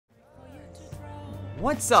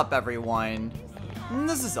What's up, everyone?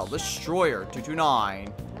 This is El Destroyer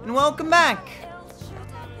 229, and welcome back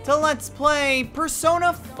to Let's Play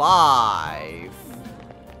Persona 5.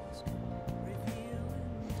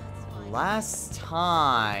 Last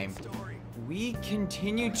time, we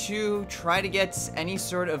continued to try to get any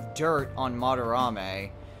sort of dirt on Madarame.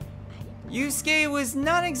 Yusuke was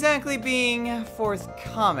not exactly being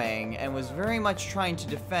forthcoming and was very much trying to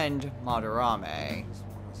defend Madarame.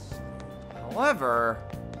 However,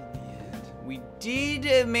 we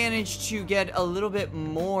did manage to get a little bit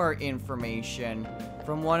more information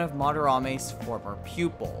from one of Madarame's former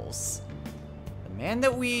pupils. The man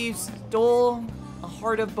that we stole a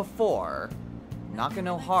heart of before,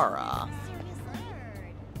 Nakanohara.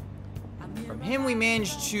 From him, we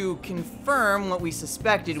managed to confirm what we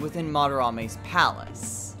suspected within Madarame's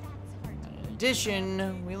palace. In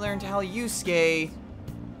addition, we learned how Yusuke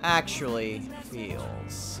actually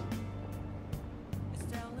feels.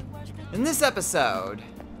 In this episode,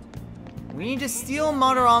 we need to steal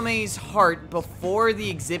Madarame's heart before the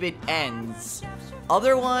exhibit ends.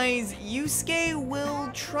 Otherwise, Yusuke will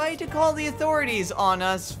try to call the authorities on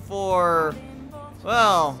us for,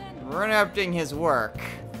 well, interrupting his work.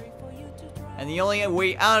 And the only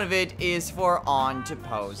way out of it is for An to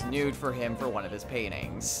pose nude for him for one of his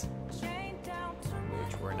paintings.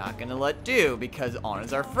 Which we're not gonna let do because An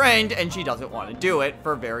is our friend and she doesn't want to do it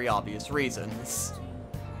for very obvious reasons.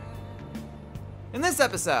 In this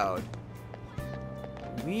episode,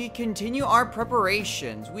 we continue our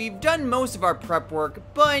preparations. We've done most of our prep work,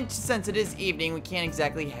 but since it is evening, we can't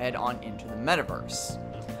exactly head on into the metaverse.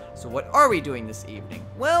 So what are we doing this evening?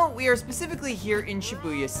 Well, we are specifically here in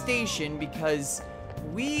Shibuya Station because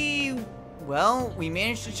we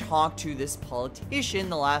managed to talk to this politician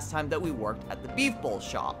the last time that we worked at the beef bowl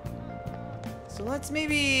shop. So let's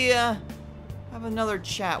maybe have another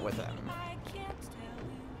chat with him.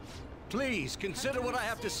 Please, consider what I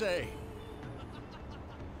have to say.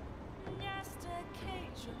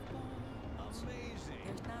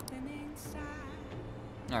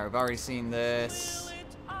 Alright, we've already seen this.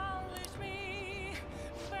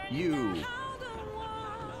 You.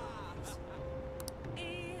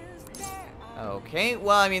 Okay,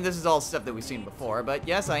 well, I mean, this is all stuff that we've seen before, but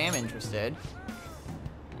yes, I am interested.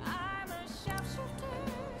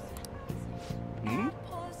 Hmm?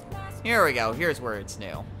 Here we go, here's where it's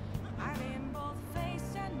new.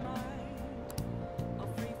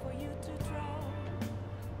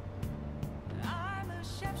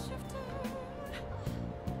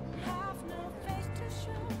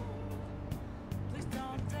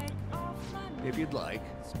 If you'd like.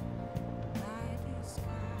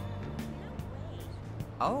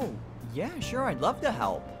 Oh, yeah, sure, I'd love to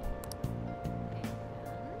help.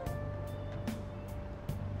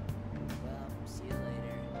 See you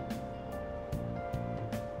later.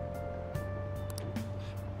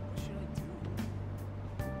 What should I do?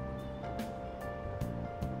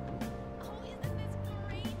 Oh, isn't this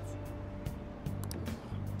great? I'm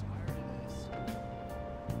tired of this.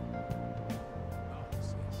 Oh, this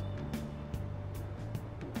is.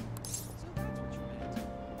 So that's what you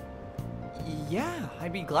meant. Yeah,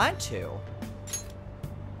 I'd be glad to.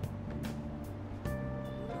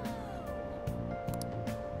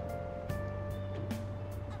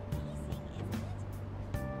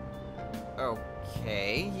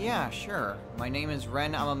 Okay, yeah, sure. My name is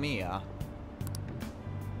Ren Amamiya.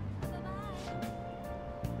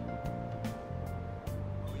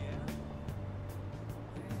 Oh yeah?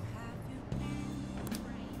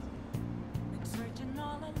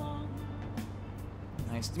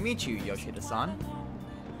 Nice to meet you, Yoshida-san.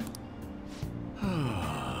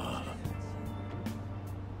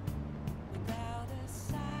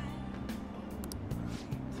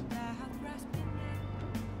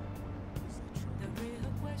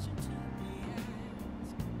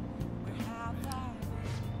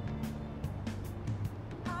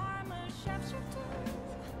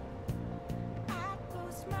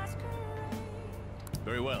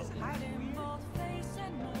 Very well.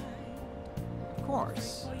 Of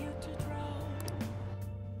course.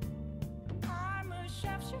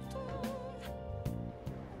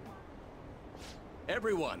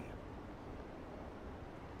 Everyone.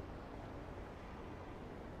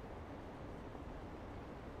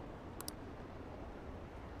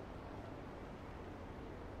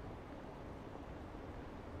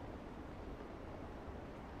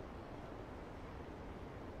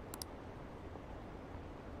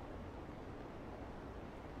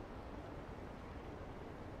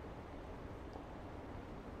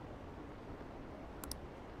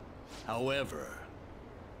 However,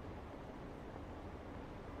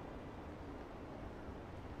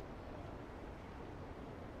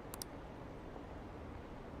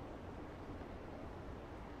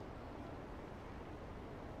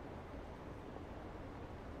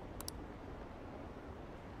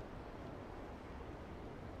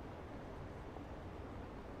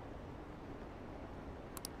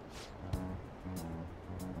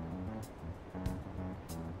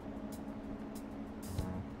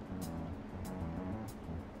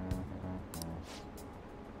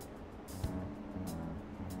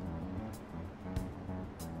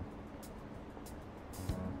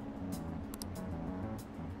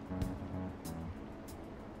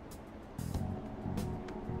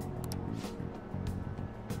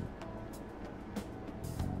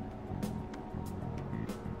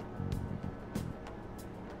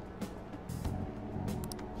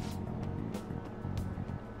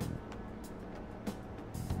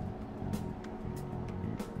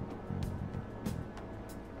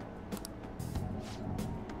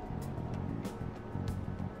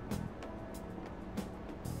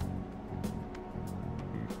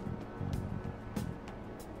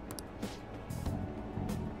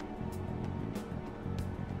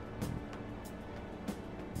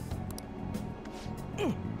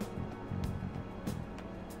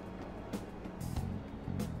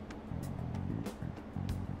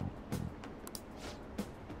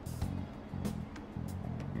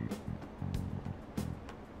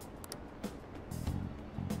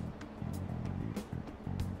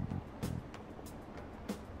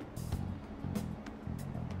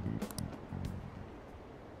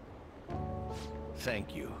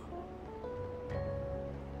 Thank you.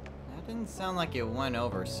 That didn't sound like it went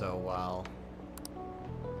over so well.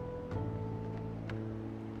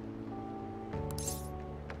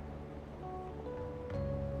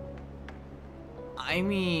 I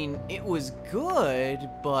mean, it was good,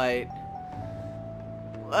 but...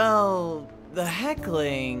 well, the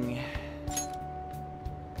heckling...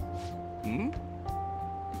 Hmm?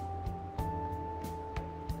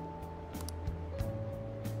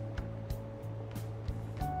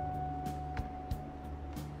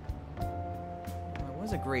 It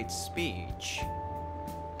was a great speech.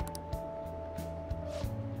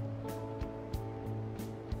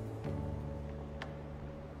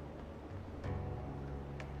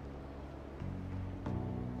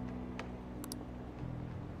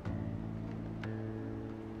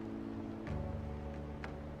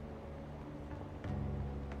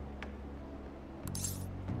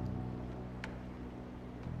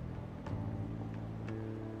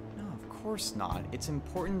 Of course not. It's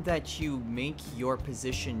important that you make your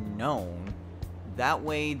position known. That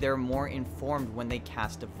way they're more informed when they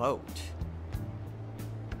cast a vote.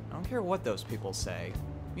 I don't care what those people say.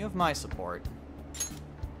 You have my support.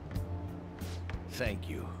 Thank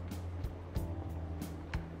you.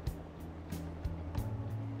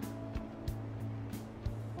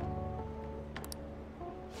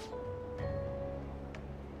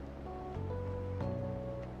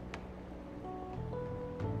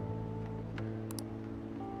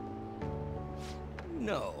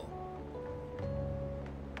 No.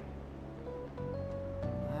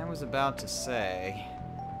 I was about to say...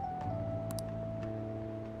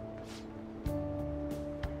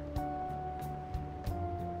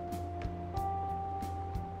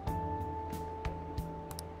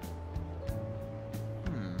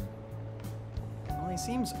 Well, he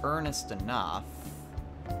seems earnest enough.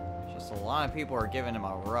 Just a lot of people are giving him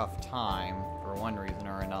a rough time, for one reason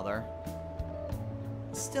or another.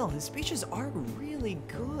 Still, his speeches are really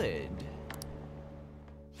good.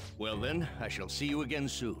 Well then, I shall see you again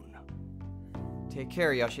soon. Take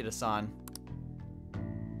care, Yoshida-san.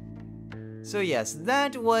 So yes,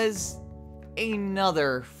 that was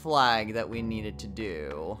another flag that we needed to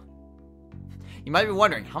do. You might be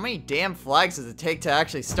wondering, how many damn flags does it take to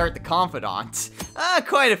actually start the Confidant?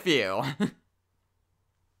 Quite a few.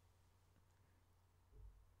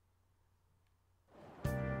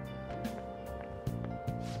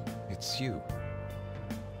 It's you.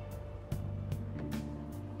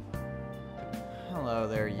 Hello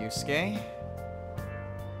there, Yusuke.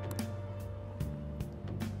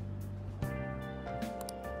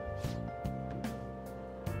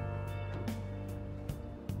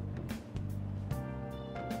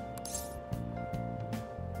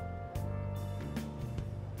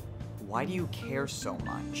 Why do you care so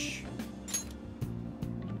much?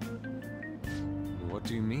 What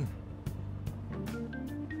do you mean?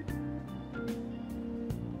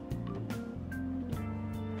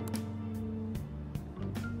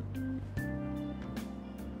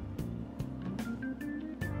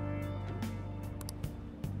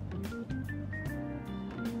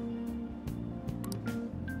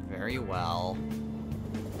 Very well.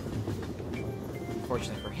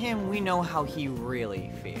 Unfortunately for him, we know how he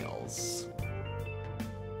really feels.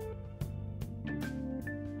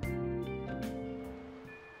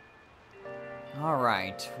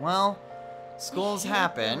 Alright, well, school's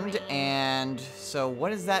happened, and so what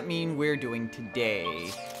does that mean we're doing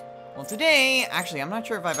today? Well, today, actually, I'm not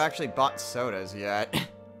sure if I've actually bought sodas yet.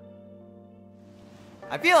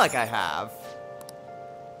 I feel like I have.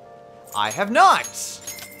 I have not!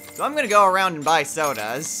 So I'm gonna go around and buy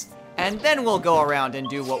sodas, and then we'll go around and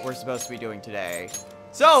do what we're supposed to be doing today.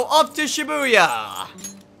 So, up to Shibuya!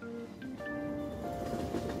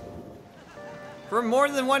 For more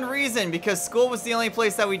than one reason, because school was the only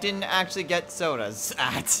place that we didn't actually get sodas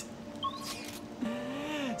at.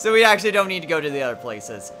 So we actually don't need to go to the other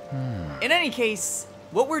places. In any case,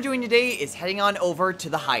 what we're doing today is heading on over to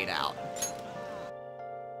the hideout.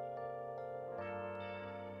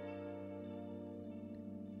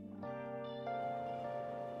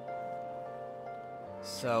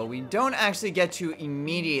 So we don't actually get to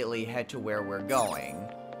immediately head to where we're going.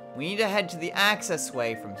 We need to head to the access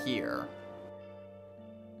way from here.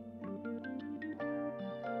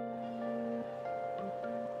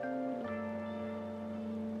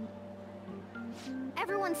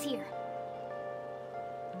 everyone's here.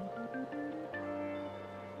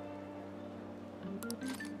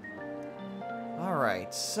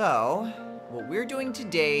 Alright, so what we're doing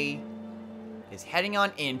today is heading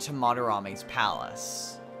on into Madarame's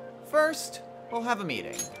palace. First, we'll have a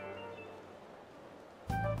meeting.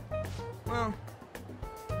 Well,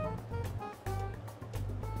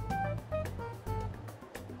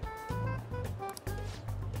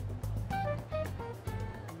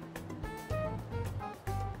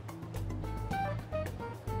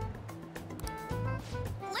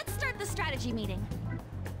 Let's start the strategy meeting.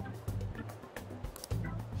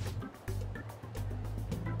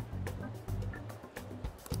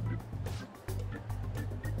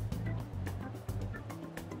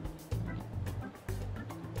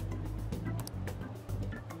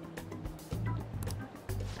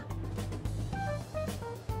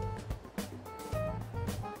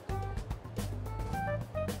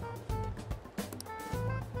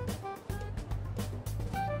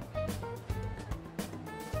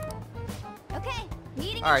 Okay,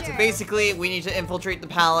 meeting alright, so adjourned. basically we need to infiltrate the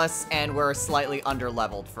palace, and we're slightly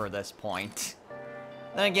under-leveled for this point.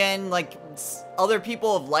 Then again, like, other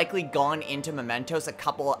people have likely gone into Mementos a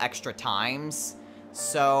couple extra times,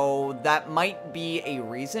 so that might be a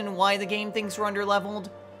reason why the game thinks we're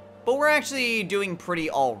under-leveled, but we're actually doing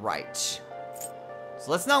pretty alright.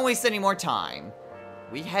 So let's not waste any more time.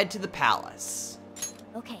 We head to the palace.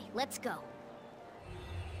 Okay, let's go.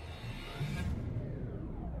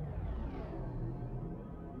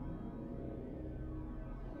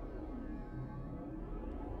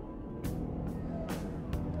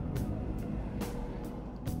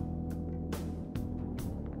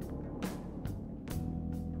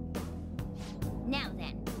 Now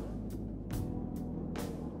then.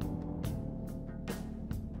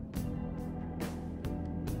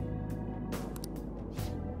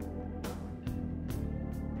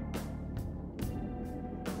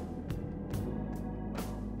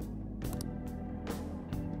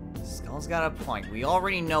 Skull's got a point. We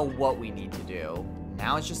already know what we need to do.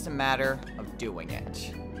 Now it's just a matter of doing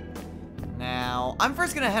it. Now, I'm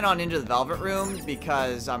first gonna head on into the Velvet Room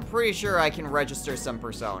because I'm pretty sure I can register some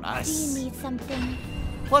personas. Do you need something?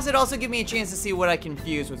 Plus, it also gives me a chance to see what I can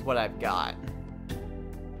fuse with what I've got.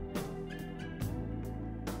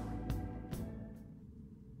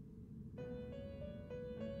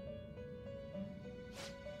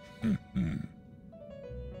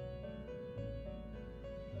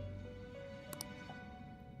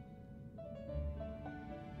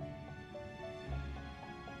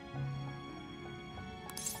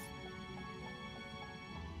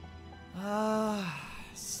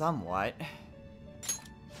 Somewhat.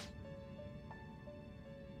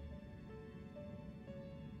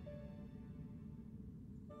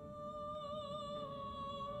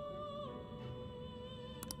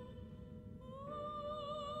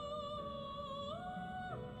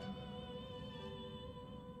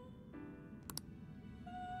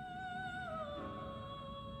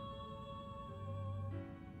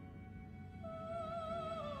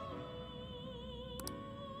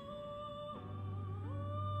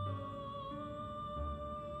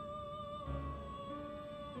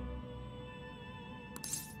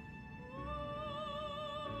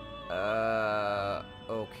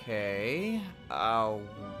 Okay.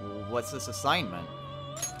 What's this assignment?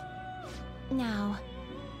 Now.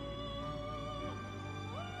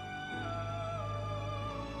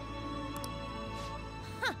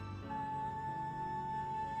 Huh.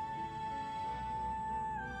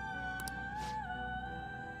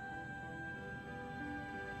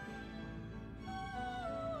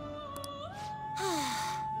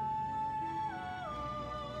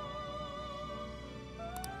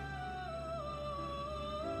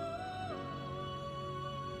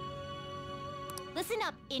 Listen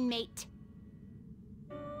up, inmate.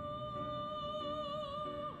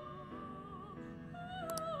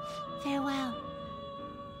 Farewell.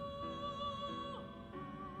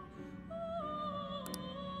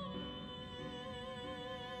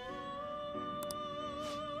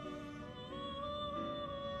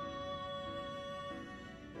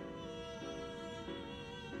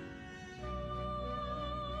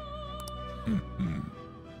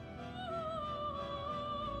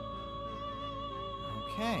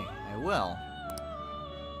 Okay, I will.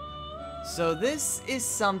 So this is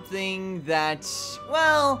something that,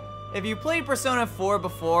 well, if you played Persona 4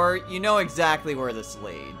 before, you know exactly where this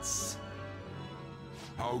leads.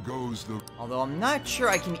 How goes the... Although I'm not sure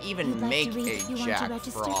I can even You'd like make to read a if you want to Jack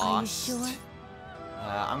register, Frost. are you sure?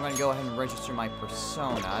 I'm gonna go ahead and register my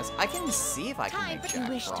personas. I can see if I can make You Jack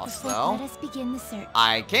wished Frost, before. Let though. us begin the search.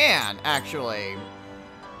 I can, actually.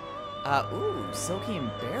 Ooh, Silky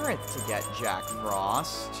and Barrett to get Jack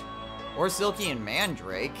Frost. Or Silky and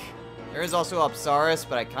Mandrake. There is also Upsaris,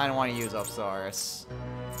 but I kind of want to use Upsaris.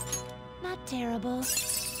 Not terrible,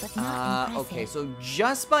 but not impressive. Okay, so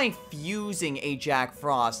just by fusing a Jack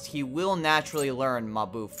Frost, he will naturally learn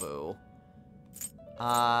Mabufu.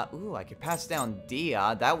 Ooh, I could pass down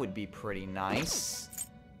Dia. That would be pretty nice.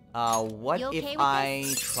 What You okay if with I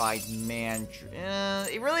this? tried Mandrake?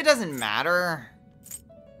 It really doesn't matter.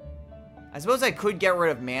 I suppose I could get rid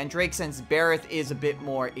of Mandrake since Barrett is a bit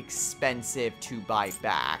more expensive to buy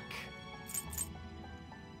back.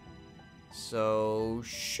 So,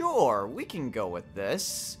 sure, we can go with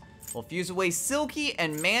this. We'll fuse away Silky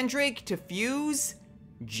and Mandrake to fuse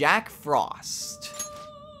Jack Frost.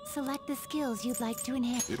 Select the skills you'd like to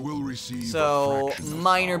enhance. It will receive a So, fraction of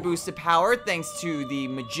minor power. boost of power thanks to the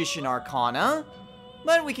Magician Arcana.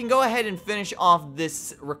 But we can go ahead and finish off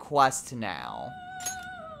this request now.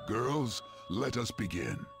 Girls, let us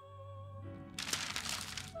begin.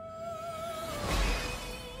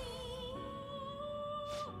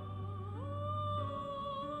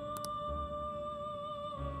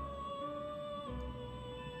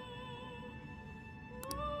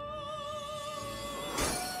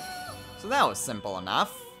 So that was simple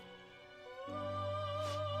enough.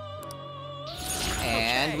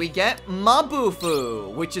 And we get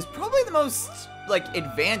Mabufu, which is probably the most, like,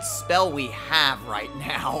 advanced spell we have right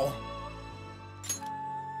now.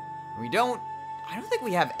 I don't think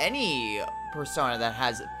we have any persona that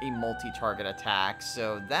has a multi-target attack,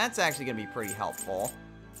 so that's actually going to be pretty helpful.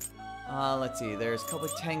 Let's see, there's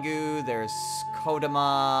Tengu, there's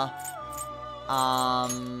Kodama.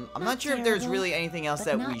 I'm not sure if there's terrible, really anything else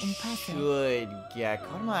but that not we impressive. should get.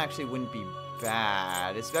 Kodama actually wouldn't be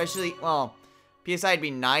bad, especially, well, PSI would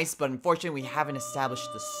be nice, but unfortunately we haven't established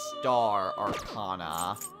the Star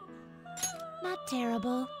Arcana. Not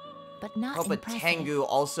terrible, but not Oh, but impressive. Tengu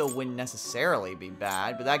also wouldn't necessarily be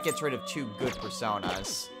bad, but that gets rid of 2 good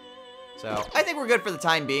personas. So, I think we're good for the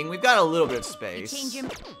time being. We've got a little bit of You space. change your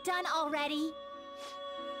done already?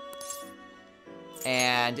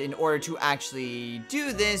 And in order to actually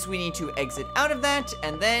do this, we need to exit out of that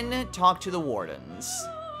and then talk to the wardens.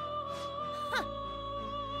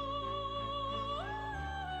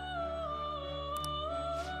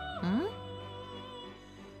 Hmm?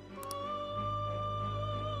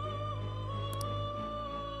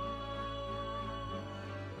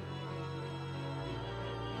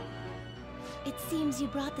 It seems you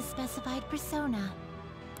brought the specified persona.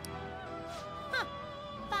 Huh.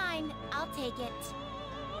 Fine, I'll take it.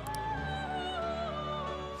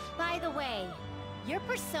 By the way, your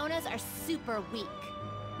personas are super weak.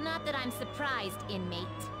 Not that I'm surprised, Inmate.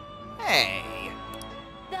 Hey!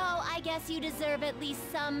 Though I guess you deserve at least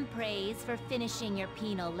some praise for finishing your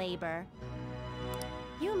penal labor.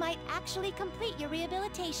 You might actually complete your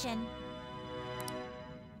rehabilitation.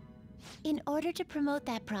 In order to promote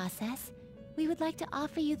that process, we would like to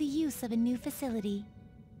offer you the use of a new facility.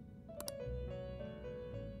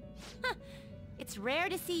 Huh. It's rare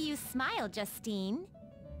to see you smile, Justine.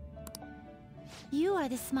 You are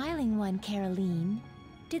the smiling one, Caroline.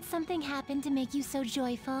 Did something happen to make you so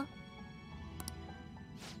joyful?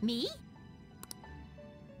 Me?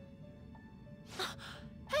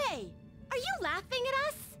 Hey! Are you laughing at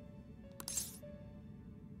us?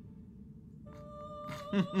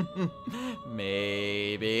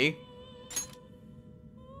 Maybe.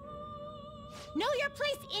 Know your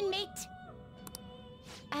place, Inmate!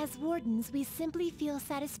 As wardens, we simply feel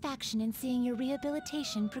satisfaction in seeing your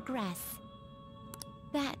rehabilitation progress.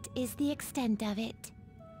 That is the extent of it.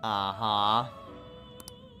 Uh-huh.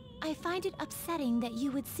 I find it upsetting that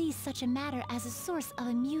you would see such a matter as a source of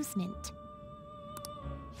amusement.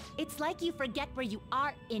 It's like you forget where you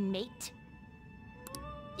are, Inmate.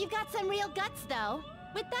 You've got some real guts, though.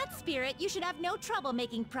 With that spirit, you should have no trouble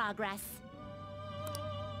making progress.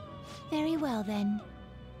 Very well, then.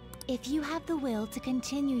 If you have the will to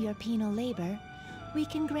continue your penal labor, we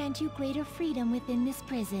can grant you greater freedom within this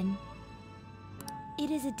prison.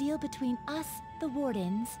 It is a deal between us, the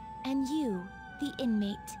wardens, and you, the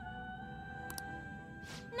inmate.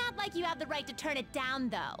 Not like you have the right to turn it down,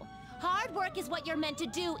 though. Hard work is what you're meant to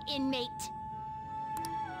do, Inmate.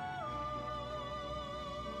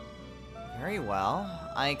 Very well.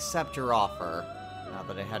 I accept your offer. Not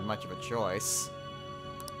that I had much of a choice.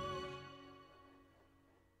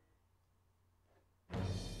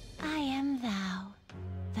 I am thou.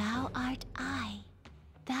 Thou art I.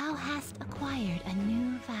 Thou hast acquired a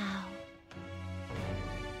new vow.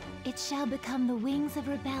 It shall become the wings of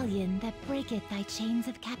rebellion that breaketh thy chains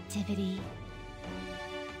of captivity.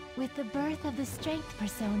 With the birth of the strength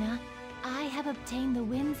persona, I have obtained the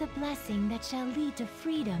winds of blessing that shall lead to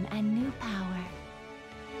freedom and new power.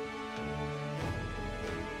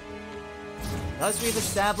 Thus we've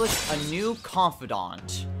established a new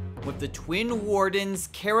confidant with the twin wardens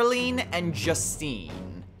Caroline and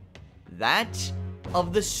Justine. That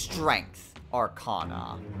of the Strength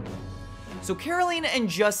Arcana. So Caroline and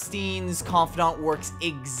Justine's confidant works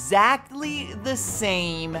exactly the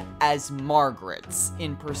same as Margaret's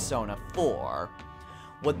in Persona 4.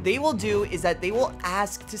 What they will do is that they will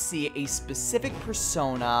ask to see a specific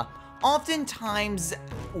persona, oftentimes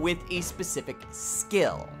with a specific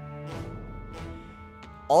skill.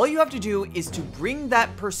 All you have to do is to bring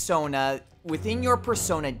that persona within your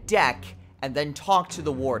persona deck and then talk to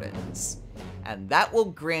the wardens. And that will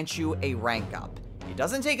grant you a rank up. It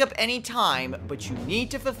doesn't take up any time, but you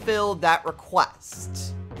need to fulfill that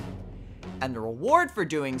request. And the reward for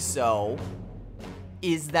doing so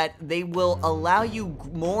is that they will allow you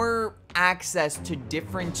more access to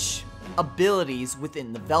different abilities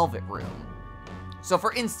within the Velvet Room. So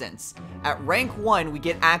for instance, at rank 1, we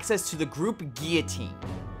get access to the group Guillotine,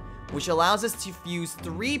 which allows us to fuse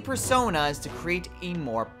 3 personas to create a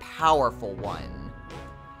more powerful one.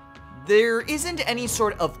 There isn't any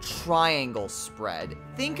sort of triangle spread.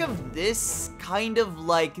 Think of this kind of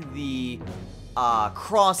like the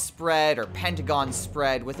cross spread or pentagon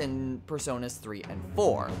spread within Personas 3 and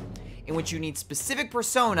 4, in which you need specific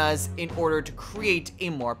personas in order to create a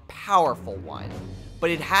more powerful one. But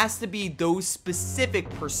it has to be those specific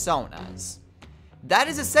personas. That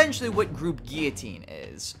is essentially what Group Guillotine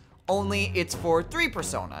is, only it's for 3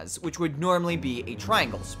 personas, which would normally be a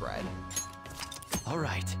triangle spread.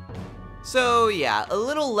 Alright. So yeah, a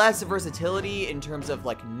little less versatility in terms of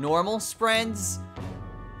like normal spreads,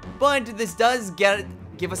 but this does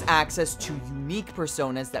give us access to unique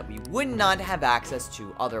personas that we would not have access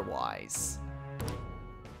to otherwise.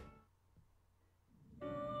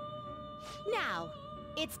 Now,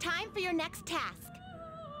 it's time for your next task.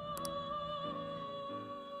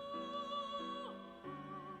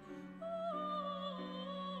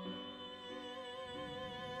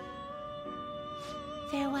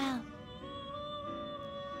 Farewell.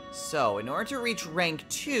 So, in order to reach rank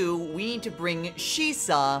 2, we need to bring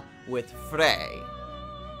Shisa with Frey.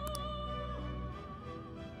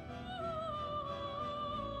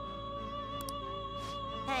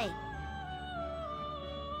 Hey.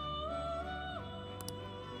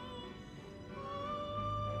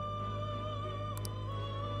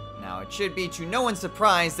 Now, it should be to no one's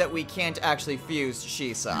surprise that we can't actually fuse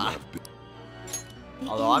Shisa.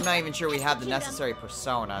 Although I'm not even sure we have the necessary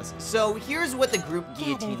personas. So here's what the group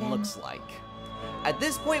Guillotine looks like. At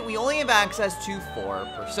this point, we only have access to 4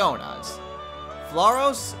 personas.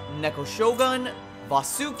 Flaros, Neko Shogun,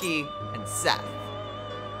 Vasuki, and Seth.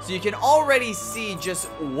 So you can already see just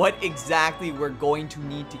what exactly we're going to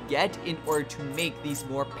need to get in order to make these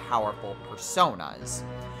more powerful personas.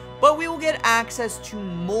 But we will get access to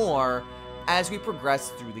more as we progress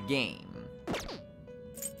through the game.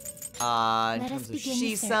 In terms of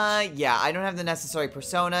Shisa, yeah, I don't have the necessary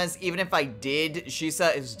personas. Even if I did,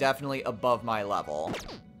 Shisa is definitely above my level.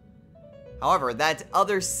 However, that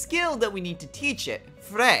other skill that we need to teach it,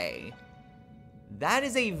 Frey, that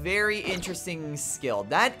is a very interesting skill.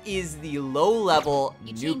 That is the low-level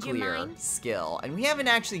nuclear skill, and we haven't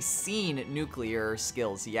actually seen nuclear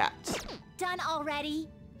skills yet. Done already?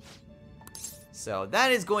 So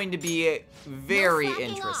that is going to be very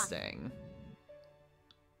interesting.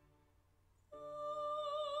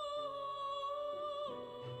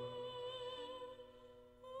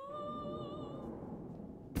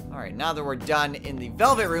 Alright, now that we're done in the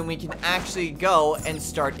Velvet Room, we can actually go and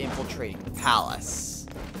start infiltrating the palace.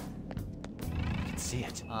 I can see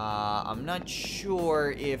it. I'm not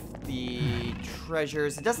sure if the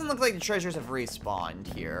treasures... It doesn't look like the treasures have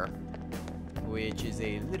respawned here, which is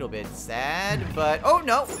a little bit sad, but... Oh,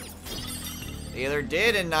 no! They either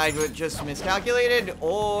did and I just miscalculated,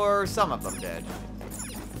 or some of them did.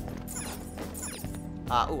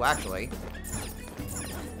 Ooh, actually.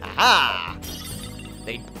 Aha!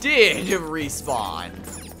 They did respawn.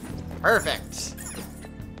 Perfect.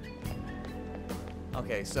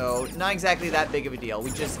 Okay, so not exactly that big of a deal. We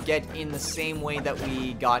just get in the same way that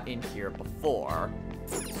we got in here before.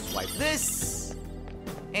 Swipe this,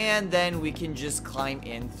 and then we can just climb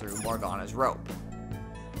in through Morgana's rope.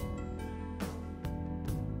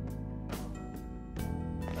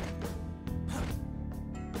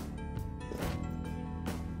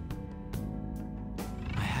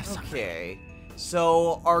 I have something. Okay.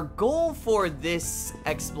 So, our goal for this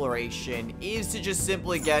exploration is to just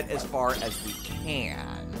simply get as far as we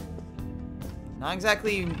can. Not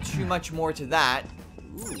exactly too much more to that.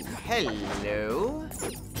 Ooh, hello.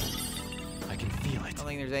 I can feel I it. don't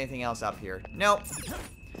think there's anything else up here. Nope.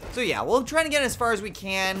 So yeah, we'll try to get as far as we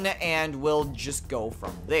can, and we'll just go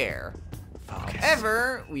from there. Focus.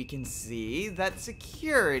 However, we can see that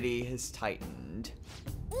security has tightened.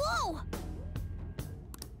 Whoa!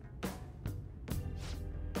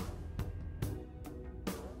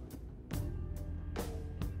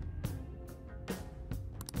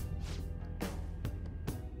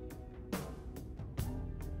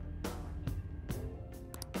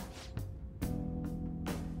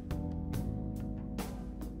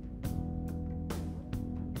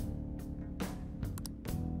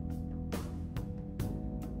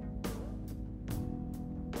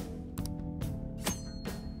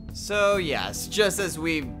 So yes, just as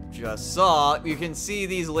we just saw, you can see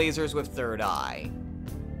these lasers with third eye.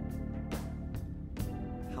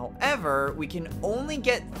 However, we can only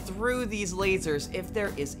get through these lasers if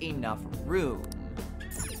there is enough room.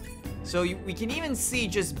 So we can even see,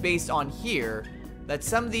 just based on here, that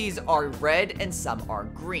some of these are red and some are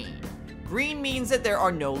green. Green means that there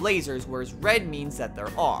are no lasers, whereas red means that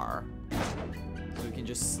there are. So we can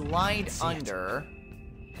just slide under.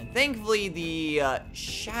 And thankfully, the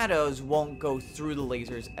shadows won't go through the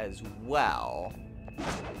lasers as well.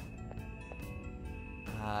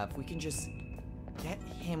 If we can just get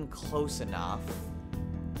him close enough.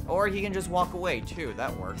 Or he can just walk away, too.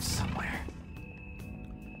 That works. Somewhere.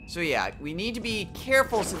 So yeah, we need to be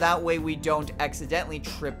careful so that way we don't accidentally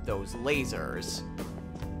trip those lasers.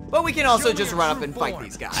 But we can also just run up and fight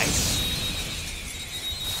these guys.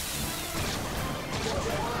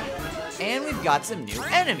 And we've got some new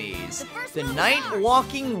enemies. The Night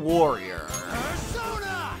Walking Warrior.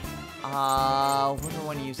 What do I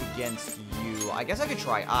want to use against you? I guess I could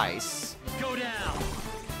try ice. Go down.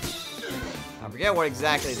 I forget what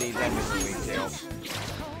exactly these enemies are weak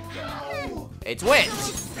to. It's wind.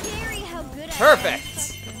 Scary how good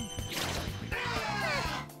Perfect.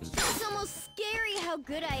 It's almost scary how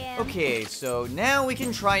good I am. Okay, so now we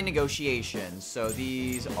can try negotiations. So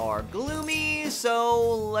these are gloomy,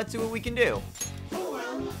 so let's see what we can do.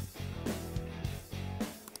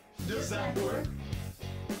 Does that work?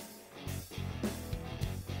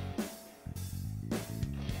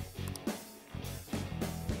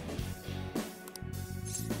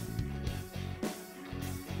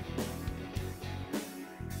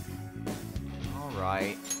 All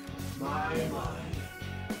right. My.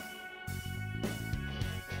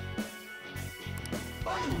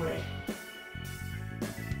 By the way.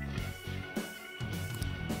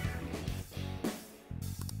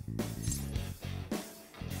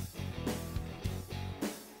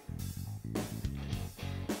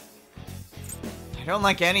 I don't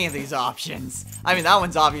like any of these options. I mean, that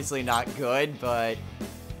one's obviously not good, but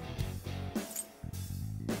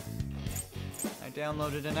I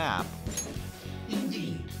downloaded an app.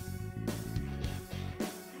 Indeed.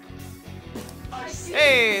 I see.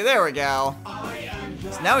 Hey, there we go. I am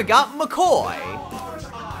the So now we got McCoy. Mars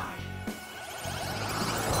Eye.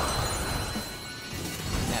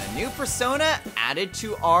 And a new persona added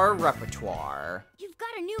to our repertoire. You've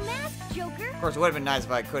got a new mask, Joker. Of course, it would have been nice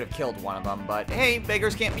if I could have killed one of them, but hey,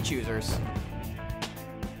 beggars can't be choosers.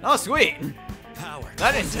 Oh, sweet. Power.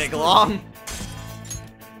 That didn't take long.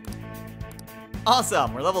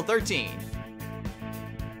 Awesome, we're level 13.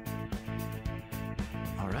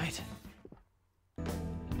 All right.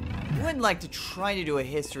 I would like to try to do a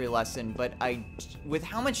history lesson, but with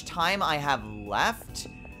how much time I have left,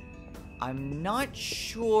 I'm not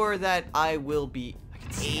sure that I will be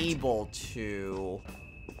able to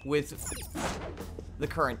with the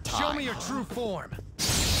current time. Show me your true form.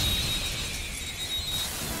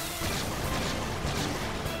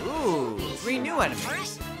 Ooh, 3 new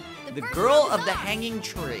enemies. The Girl of the Hanging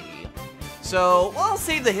Tree. So, I'll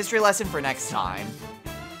save the history lesson for next time.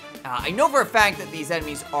 I know for a fact that these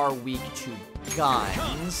enemies are weak to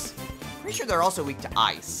guns. Pretty sure they're also weak to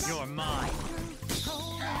ice. You're mine.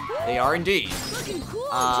 They are indeed. Looking cool,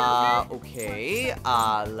 Joker. Okay.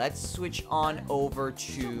 Let's switch on over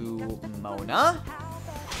to Mona.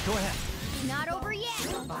 Go ahead. Not over yet.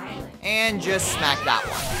 And just smack that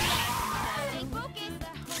one. Stay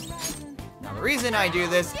focused. Now, the reason I do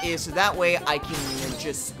this is so that way I can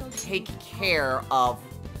just take care of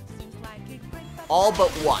all but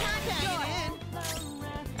one.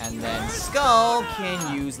 And then Skull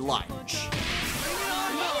can use lunge.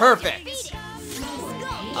 Perfect.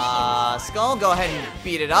 Skull, go ahead and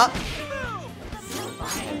beat it up.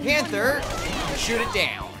 And Panther, shoot it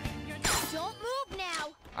down. Don't move now.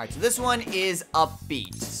 Alright, so this one is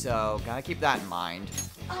upbeat, so gotta keep that in mind.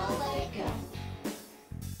 I'll let it go.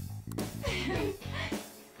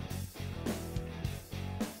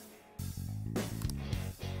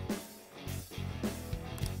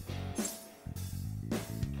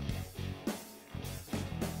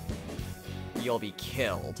 you'll be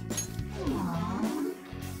killed.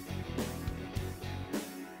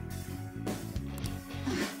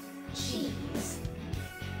 Jeez.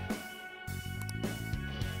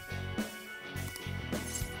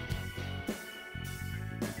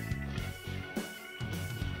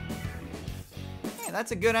 Hey,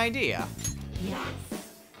 that's a good idea. Yes.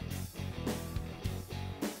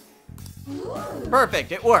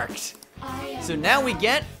 Perfect, it worked. So now we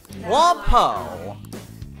get Wapo.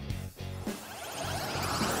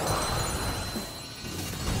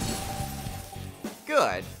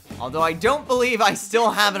 Good. Although I don't believe I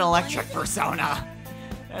still have an electric persona.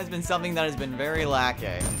 That has been something that has been very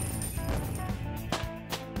lacking.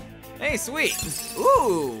 Hey, sweet.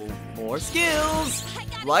 Ooh, more skills.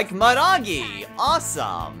 Like Maragi.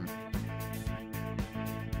 Awesome.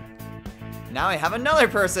 Now I have another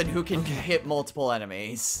person who can hit multiple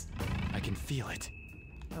enemies. I can feel it.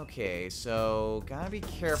 Okay, so gotta be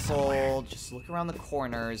careful. Just look around the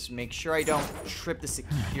corners. Make sure I don't trip the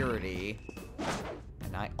security.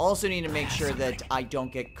 And I also need to make sure that I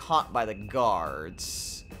don't get caught by the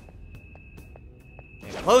guards.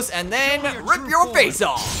 Get close and then rip your face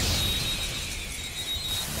off!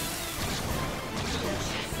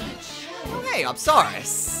 Okay,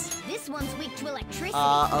 Apsaris. This one's weak to electricity.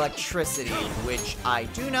 Electricity, which I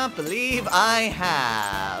do not believe I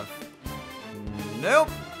have. Nope.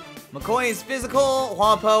 McCoy is physical,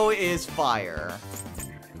 Wapo is fire.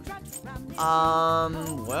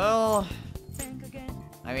 Well...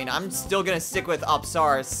 I mean, I'm still gonna stick with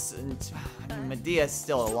Apsaris, and Medea's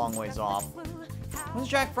still a long ways off. What does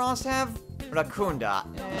Jack Frost have? Rakunda.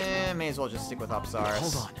 May as well just stick with Apsaris.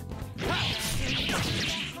 Hold on.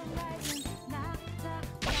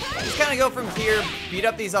 Just kind of go from here, beat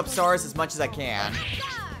up these Apsaris as much as I can.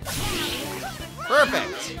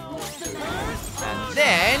 Perfect. And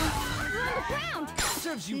then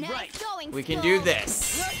Serves you right. Nice going, we can Phil. do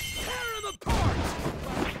this. Tear him apart.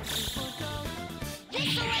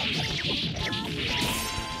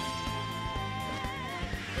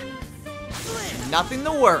 Nothing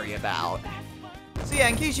to worry about. So yeah,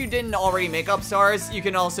 in case you didn't already make Apsaris, you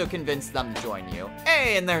can also convince them to join you.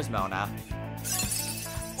 Hey, and there's Mona.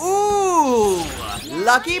 Ooh,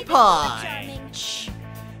 Lucky Punch.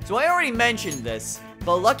 So I already mentioned this,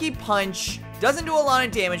 but Lucky Punch doesn't do a lot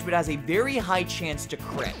of damage, but has a very high chance to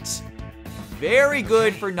crit. Very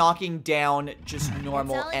good for knocking down just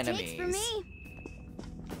normal That's all it enemies. takes for me.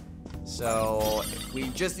 So, if we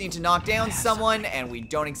just need to knock down someone, and we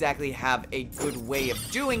don't exactly have a good way of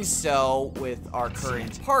doing so with our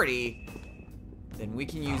current party, then we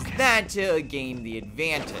can use that to gain the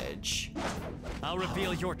advantage. I'll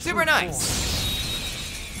reveal your true Super nice!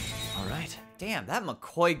 form. All right. Damn, that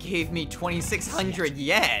McCoy gave me 2,600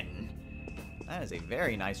 yen! That is a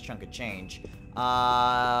very nice chunk of change.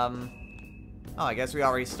 Oh, I guess we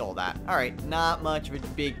already stole that. Alright, not much of a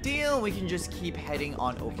big deal. We can just keep heading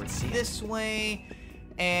on over this way.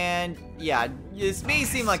 And, yeah, this may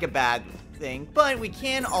seem like a bad thing, but we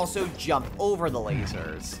can also jump over the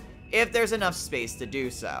lasers, if there's enough space to do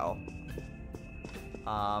so.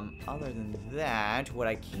 Other than that, what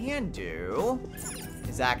I can do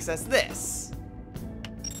is access this.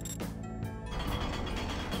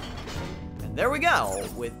 There we go.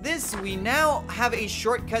 With this, we now have a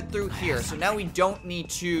shortcut through here, so now we don't need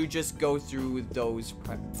to just go through those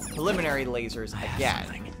preliminary lasers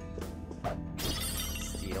again.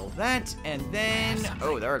 Steal that, and then...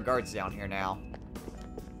 Oh, there are guards down here now.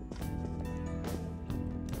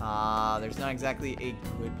 There's not exactly a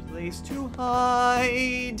good place to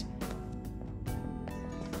hide.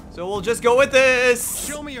 So we'll just go with this!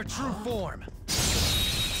 Show me your true form.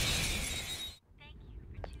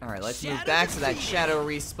 Alright, let's move back so that Shadow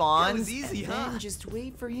respawns. That was easy, and huh? then just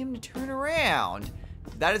wait for him to turn around.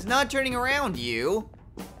 That is not turning around, you.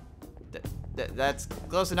 That's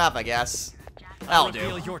close enough, I guess. I'll That'll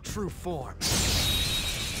reveal do. your true form.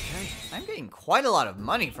 Okay. I'm getting quite a lot of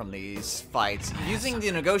money from these fights. Using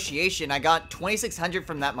the negotiation, I got 2,600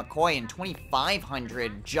 from that McCoy and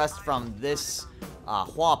 2,500 just from this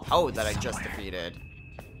Huapo that I just defeated.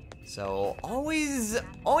 So always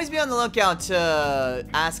be on the lookout to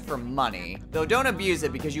ask for money. Though don't abuse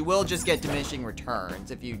it because you will just get diminishing returns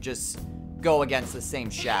if you just go against the same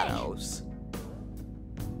shadows.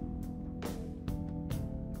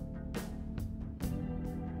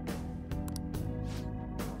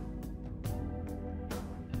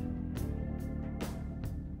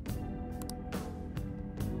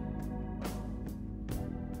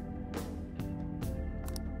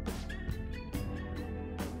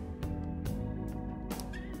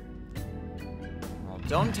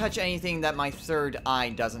 Don't touch anything that my third eye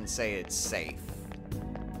doesn't say it's safe.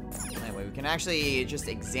 Anyway, we can can actually just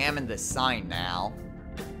examine the sign now.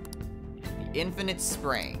 The Infinite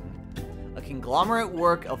Spring. A conglomerate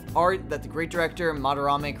work of art that the great director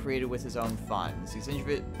Madarame created with his own funds. He's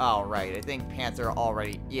oh, right. I think Panther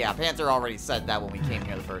already... Yeah, Panther already said that when we came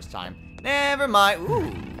here the first time. Never mind.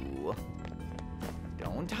 Ooh.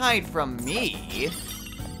 Don't hide from me.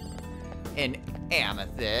 An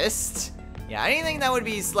amethyst. Yeah, anything that would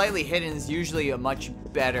be slightly hidden is usually a much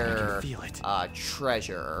better feel it.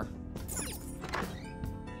 Treasure.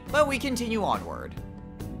 But we continue onward.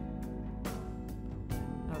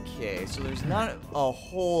 Okay, so there's not a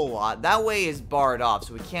whole lot. That way is barred off,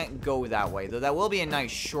 so we can't go that way. Though that will be a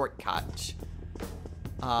nice shortcut.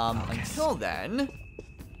 Until then,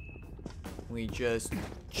 we just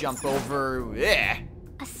jump over. A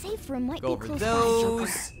safe room might Go be over close by,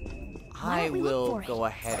 those. Joker. I don't we look will for it? go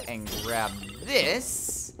ahead and grab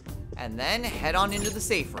this, and then head on into the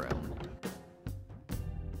safe room.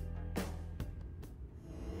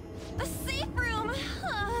 A safe room!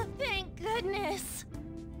 Oh, thank goodness.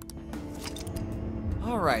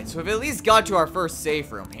 Alright, so we've at least got to our first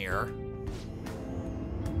safe room here.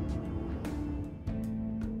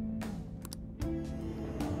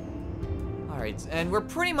 Alright, and we're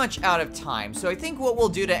pretty much out of time, so I think what we'll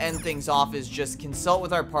do to end things off is just consult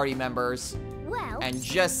with our party members Well, and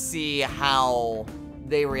just see how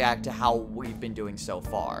they react to how we've been doing so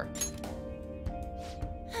far.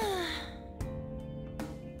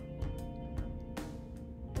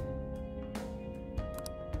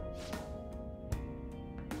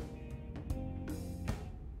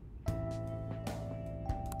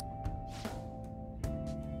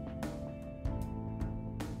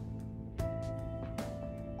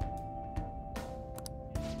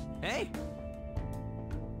 Hey,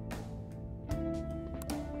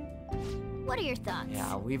 what are your thoughts?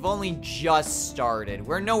 Yeah, we've only just started.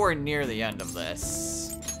 We're nowhere near the end of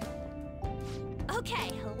this.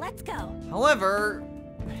 Okay, let's go. However,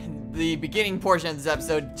 the beginning portion of this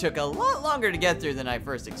episode took a lot longer to get through than I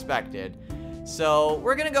first expected. So,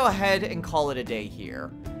 we're gonna go ahead and call it a day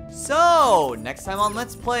here. So, next time on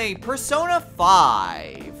Let's Play Persona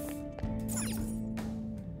 5.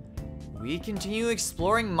 We continue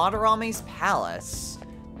exploring Madarame's palace.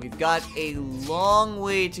 We've got a long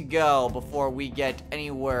way to go before we get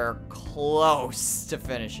anywhere close to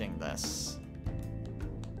finishing this.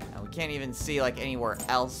 And we can't even see, like, anywhere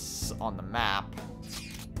else on the map.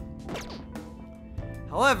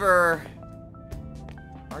 However,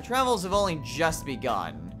 our travels have only just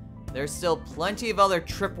begun. There's still plenty of other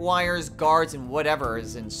tripwires, guards, and whatever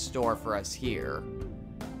is in store for us here.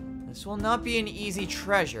 This will not be an easy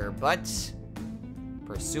treasure, but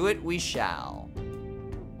pursue it we shall.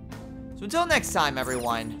 So until next time,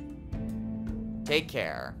 everyone, take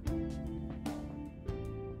care.